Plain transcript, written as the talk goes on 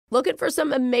Looking for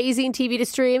some amazing TV to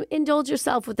stream? Indulge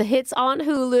yourself with the hits on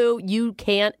Hulu you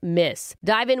can't miss.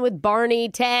 Dive in with Barney,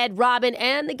 Ted, Robin,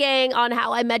 and the gang on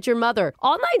How I Met Your Mother.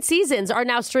 All 9 seasons are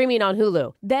now streaming on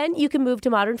Hulu. Then you can move to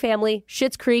Modern Family,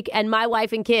 Schitt's Creek, and My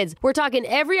Wife and Kids. We're talking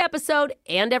every episode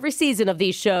and every season of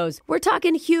these shows. We're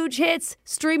talking huge hits,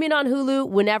 streaming on Hulu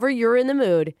whenever you're in the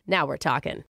mood. Now we're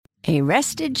talking. A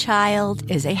rested child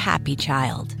is a happy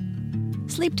child.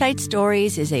 Sleep Tight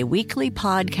Stories is a weekly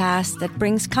podcast that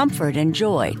brings comfort and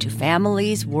joy to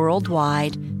families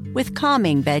worldwide with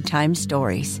calming bedtime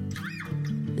stories.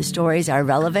 The stories are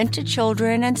relevant to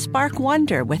children and spark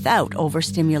wonder without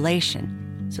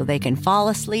overstimulation, so they can fall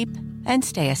asleep and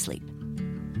stay asleep.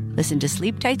 Listen to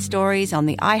Sleep Tight Stories on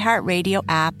the iHeartRadio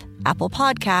app, Apple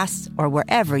Podcasts, or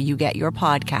wherever you get your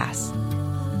podcasts.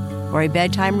 For a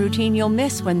bedtime routine you'll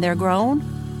miss when they're grown,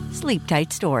 Sleep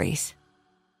Tight Stories.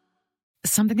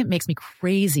 Something that makes me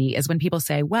crazy is when people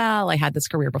say, well, I had this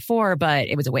career before, but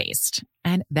it was a waste.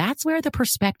 And that's where the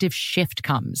perspective shift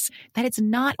comes, that it's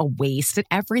not a waste, that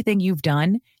everything you've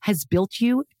done has built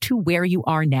you to where you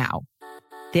are now.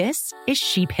 This is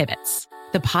She Pivots,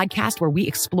 the podcast where we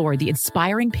explore the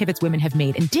inspiring pivots women have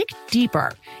made and dig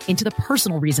deeper into the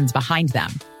personal reasons behind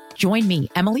them. Join me,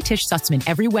 Emily Tish Sussman,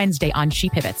 every Wednesday on She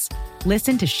Pivots.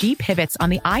 Listen to She Pivots on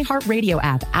the iHeartRadio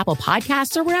app, Apple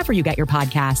Podcasts, or wherever you get your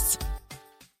podcasts.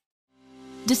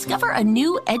 Discover a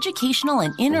new educational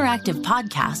and interactive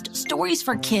podcast, Stories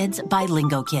for Kids by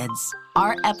Lingo Kids.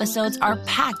 Our episodes are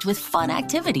packed with fun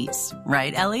activities.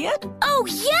 Right, Elliot? Oh,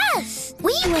 yes!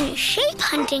 We went shape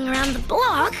hunting around the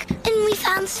block, and we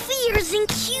found spheres and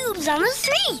cubes on the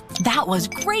street. That was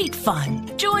great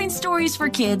fun. Join Stories for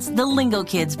Kids, the Lingo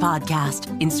Kids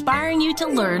podcast, inspiring you to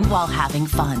learn while having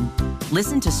fun.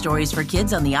 Listen to Stories for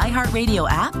Kids on the iHeartRadio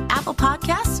app, Apple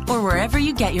Podcasts, or wherever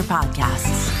you get your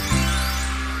podcasts.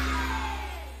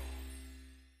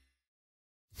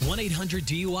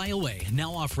 1-800-DUI-OA,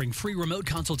 now offering free remote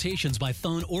consultations by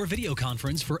phone or video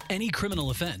conference for any criminal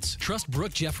offense. Trust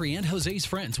Brooke, Jeffrey, and Jose's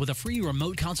friends with a free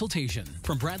remote consultation.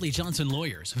 From Bradley Johnson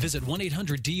Lawyers, visit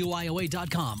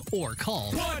 1-800-DUIOA.com or call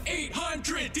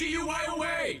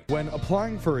 1-800-DUIOA. When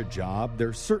applying for a job,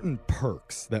 there's certain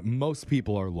perks that most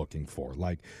people are looking for,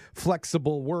 like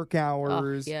flexible work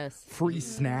hours, free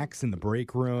snacks in the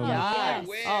break room,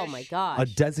 Oh, my gosh. a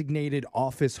designated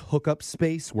office hookup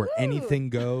space where anything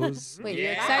goes. Wait, you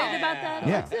excited about that,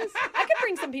 Yeah. Alexis? I could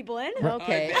bring some people in.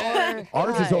 Okay.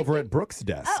 Ours is over at Brooke's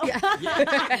desk.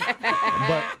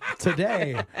 But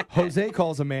today, Jose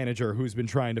calls a manager who's been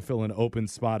trying to fill an open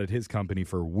spot at his company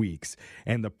for weeks.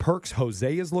 And the perks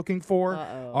Jose is looking for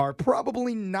are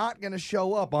probably not going to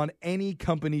show up on any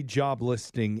company job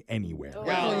listing anywhere.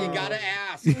 Well, you gotta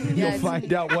ask. You'll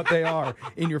find out what they are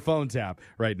in your phone tap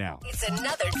right now. It's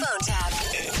another phone tap.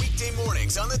 Weekday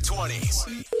mornings on the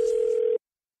 20s.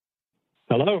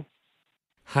 Hello.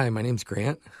 Hi, my name's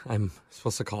Grant. I'm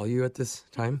supposed to call you at this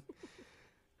time.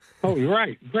 Oh, you're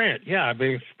right. Grant, yeah, I've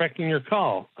been expecting your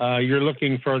call. You're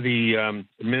looking for the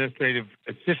administrative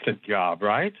assistant job,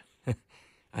 right?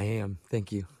 I am.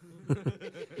 Thank you.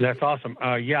 That's awesome.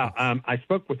 I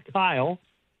spoke with Kyle,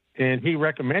 and he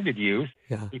recommended you.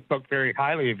 Yeah. He spoke very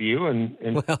highly of you.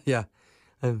 And Well, yeah,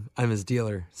 I'm his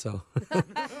dealer, so.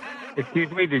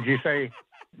 Excuse me, did you say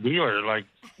dealer? Like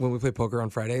when we play poker on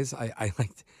Fridays, I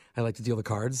like to deal the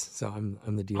cards, so I'm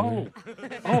the dealer.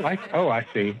 I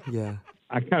see. Yeah.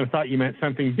 I kind of thought you meant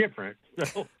something different,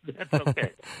 so that's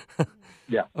okay.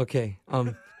 Yeah. Okay.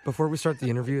 Before we start the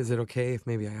interview, is it okay if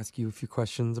maybe I ask you a few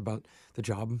questions about the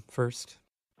job first?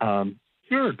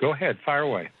 Sure. Go ahead. Fire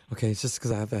away. Okay. It's just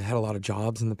because I've had a lot of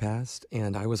jobs in the past,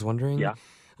 and I was wondering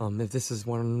if this is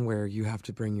one where you have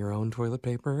to bring your own toilet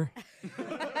paper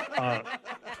to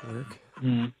work.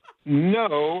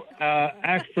 No,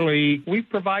 actually, we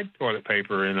provide toilet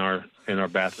paper in our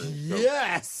bathroom. So.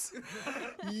 Yes!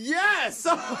 Yes!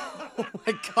 Oh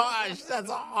my gosh,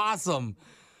 that's awesome.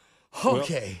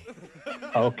 Okay.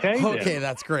 Okay,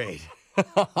 that's great.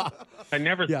 I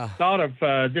never thought of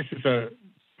this as a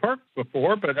perk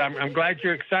before, but I'm glad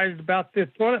you're excited about the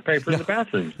toilet paper in the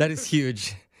bathroom. That is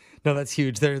huge. No, that's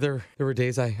huge. There were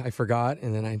days I forgot,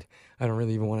 and then I don't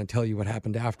really even want to tell you what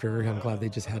happened after. I'm glad they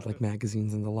just had like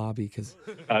magazines in the lobby because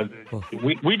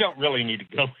we don't really need to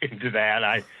go into that.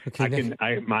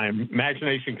 My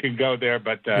imagination can go there,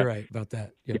 but you're right about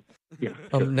that. Yeah.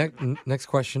 Sure. Next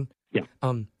question. Yeah.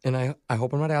 And I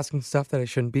hope I'm not asking stuff that I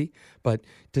shouldn't be, but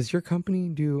does your company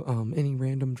do any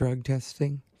random drug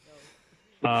testing?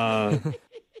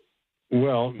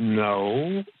 Well,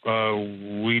 no,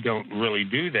 we don't really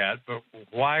do that, but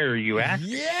why are you asking?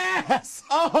 Yes!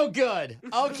 Oh, good.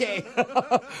 Okay.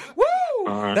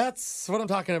 Woo! That's what I'm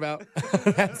talking about.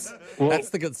 That's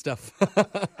the good stuff.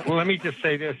 Well, let me just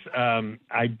say this.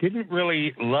 I didn't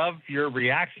really love your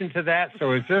reaction to that,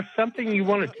 so is there something you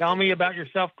want to tell me about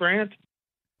yourself, Grant?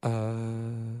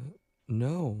 No.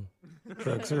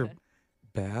 Drugs are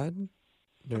bad?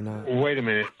 They're not. Wait a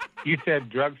minute. You said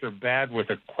drugs are bad with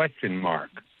a question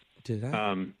mark. Did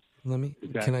I?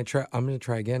 Can I try? I'm going to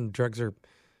try again. Drugs are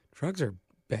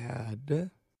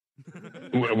bad.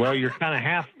 Well, you're kind of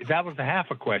half. That was a half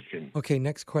a question. Okay,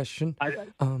 next question.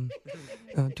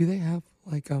 Do they have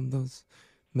like those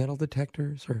metal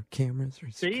detectors or cameras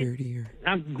or security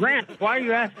or? Grant, why are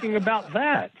you asking about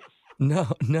that? No.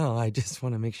 I just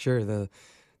want to make sure the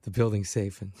building's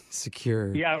safe and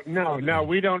secure. Yeah, no,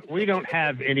 we don't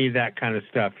have any of that kind of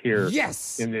stuff here.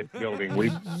 Yes, in this building.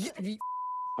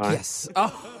 Yes.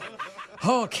 Oh,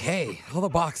 okay. All the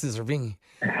boxes are being.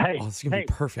 It's gonna be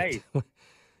perfect.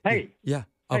 Hey. Yeah.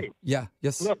 Yeah.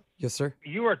 Yes. Look, yes, sir.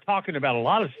 You are talking about a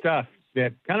lot of stuff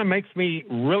that kind of makes me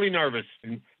really nervous,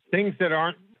 and things that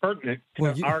aren't pertinent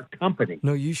to our company.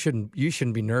 No, you shouldn't. You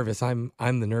shouldn't be nervous. I'm the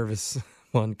nervous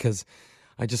one because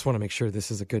I just want to make sure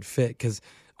this is a good fit. Because.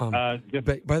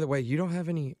 But by the way, you don't have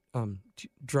any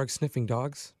drug sniffing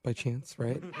dogs by chance,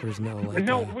 right? There's no like.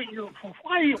 No,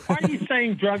 why are you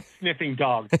saying drug sniffing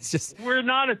dogs? It's just we're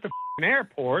not at the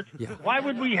airport. Yeah. Why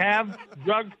would we have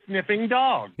drug sniffing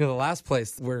dogs? You know, the last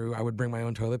place where I would bring my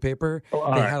own toilet paper,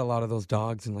 they had a lot of those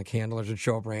dogs, and like handlers would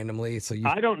show up randomly. So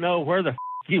I don't know where the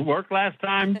you worked last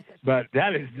time, but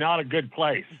that is not a good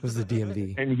place. It was the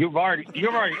DMV, and you've already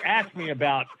asked me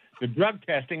about the drug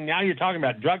testing. Now you're talking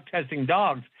about drug testing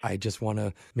dogs. I just want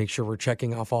to make sure we're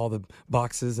checking off all the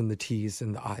boxes and the T's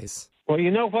and the I's. Well,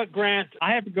 you know what, Grant?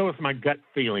 I have to go with my gut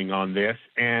feeling on this,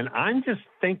 and I'm just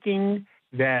thinking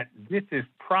that this is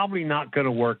probably not going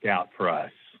to work out for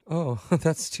us. Oh,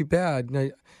 that's too bad. Now,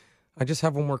 I just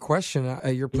have one more question.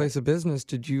 At your place of business,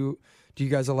 do you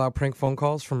guys allow prank phone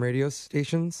calls from radio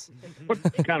stations? What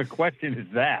kind of question is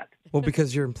that? Well,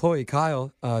 because your employee,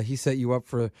 Kyle, he set you up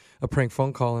for a prank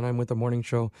phone call, and I'm with the morning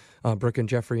show, Brooke and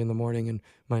Jeffrey in the morning, and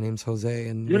my name's Jose.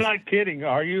 And you're not kidding,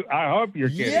 are you? I hope you're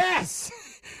kidding. Yes!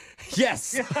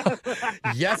 Yes.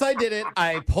 Yes, I did it.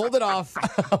 I pulled it off.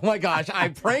 Oh, my gosh. I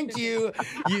pranked you,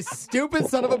 you stupid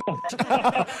son of a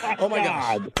bitch. Oh, my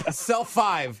gosh. Self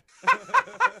 5.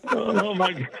 Oh,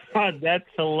 my God. That's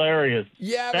hilarious.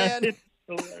 Yeah, man.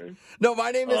 No,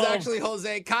 my name is actually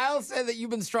Jose. Kyle said that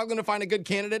you've been struggling to find a good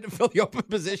candidate to fill the open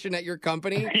position at your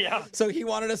company. Yeah. So he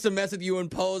wanted us to mess with you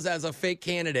and pose as a fake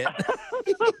candidate.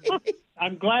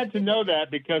 I'm glad to know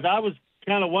that because I was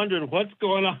kind of wondering what's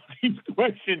going on with these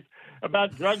questions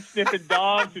about drug sniffing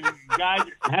dogs and guys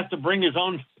have to bring his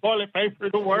own toilet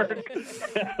paper to work.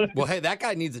 Well, hey, that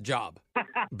guy needs a job.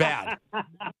 Bad.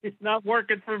 It's not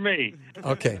working for me.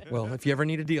 Okay. Well, if you ever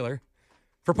need a dealer.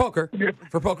 For poker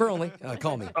only,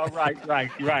 call me. Oh, right.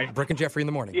 Brooke and Jeffrey in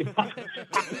the morning. Wake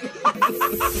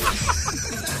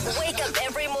up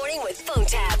every morning with phone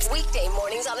taps. Weekday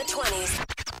mornings on the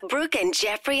 20s. Brooke and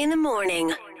Jeffrey in the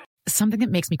morning. Something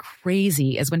that makes me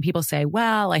crazy is when people say,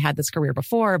 well, I had this career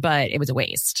before, but it was a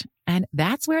waste. And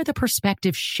that's where the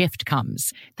perspective shift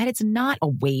comes, that it's not a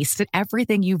waste, that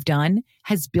everything you've done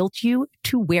has built you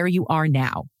to where you are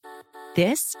now.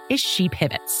 This is She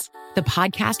Pivots, the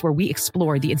podcast where we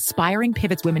explore the inspiring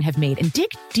pivots women have made and dig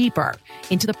deeper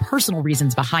into the personal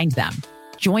reasons behind them.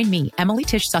 Join me, Emily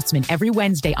Tish Sussman, every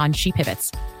Wednesday on She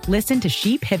Pivots. Listen to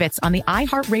She Pivots on the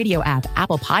iHeartRadio app,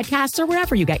 Apple Podcasts, or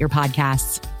wherever you get your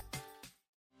podcasts.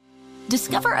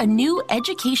 Discover a new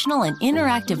educational and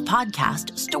interactive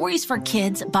podcast, Stories for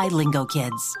Kids by Lingo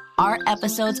Kids. Our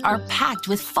episodes are packed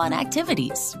with fun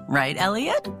activities. Right,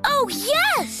 Elliot? Oh,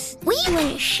 yes! We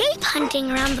went shape hunting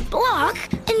around the block,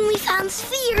 and we found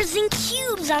spheres and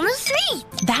cubes on the street.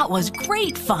 That was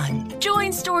great fun.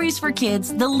 Join Stories for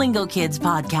Kids, the Lingo Kids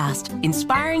podcast,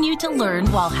 inspiring you to learn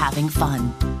while having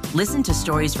fun. Listen to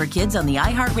Stories for Kids on the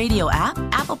iHeartRadio app,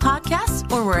 Apple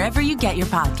Podcasts, or wherever you get your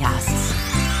podcasts.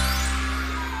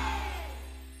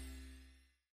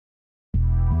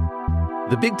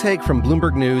 The Big Take from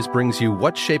Bloomberg News brings you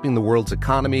what's shaping the world's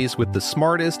economies with the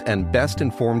smartest and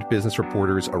best-informed business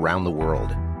reporters around the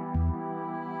world.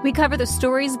 We cover the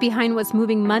stories behind what's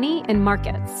moving money and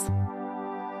markets,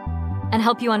 and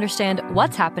help you understand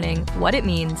what's happening, what it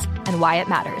means, and why it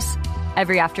matters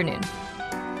every afternoon.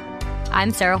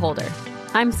 I'm Sarah Holder.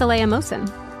 I'm Saleha Mohsin.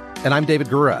 And I'm David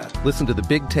Gura. Listen to The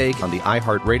Big Take on the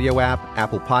iHeartRadio app,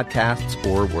 Apple Podcasts,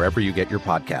 or wherever you get your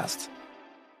podcasts.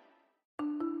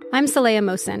 I'm Saleha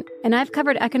Mohsin, and I've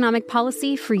covered economic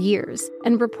policy for years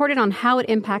and reported on how it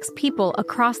impacts people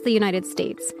across the United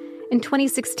States. In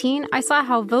 2016, I saw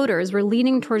how voters were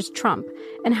leaning towards Trump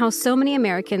and how so many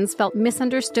Americans felt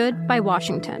misunderstood by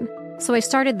Washington. So I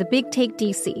started The Big Take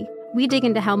DC. We dig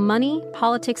into how money,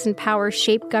 politics, and power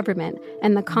shape government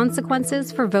and the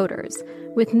consequences for voters.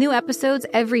 With new episodes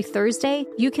every Thursday,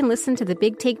 you can listen to The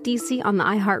Big Take DC on the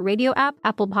iHeartRadio app,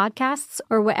 Apple Podcasts,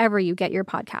 or wherever you get your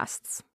podcasts.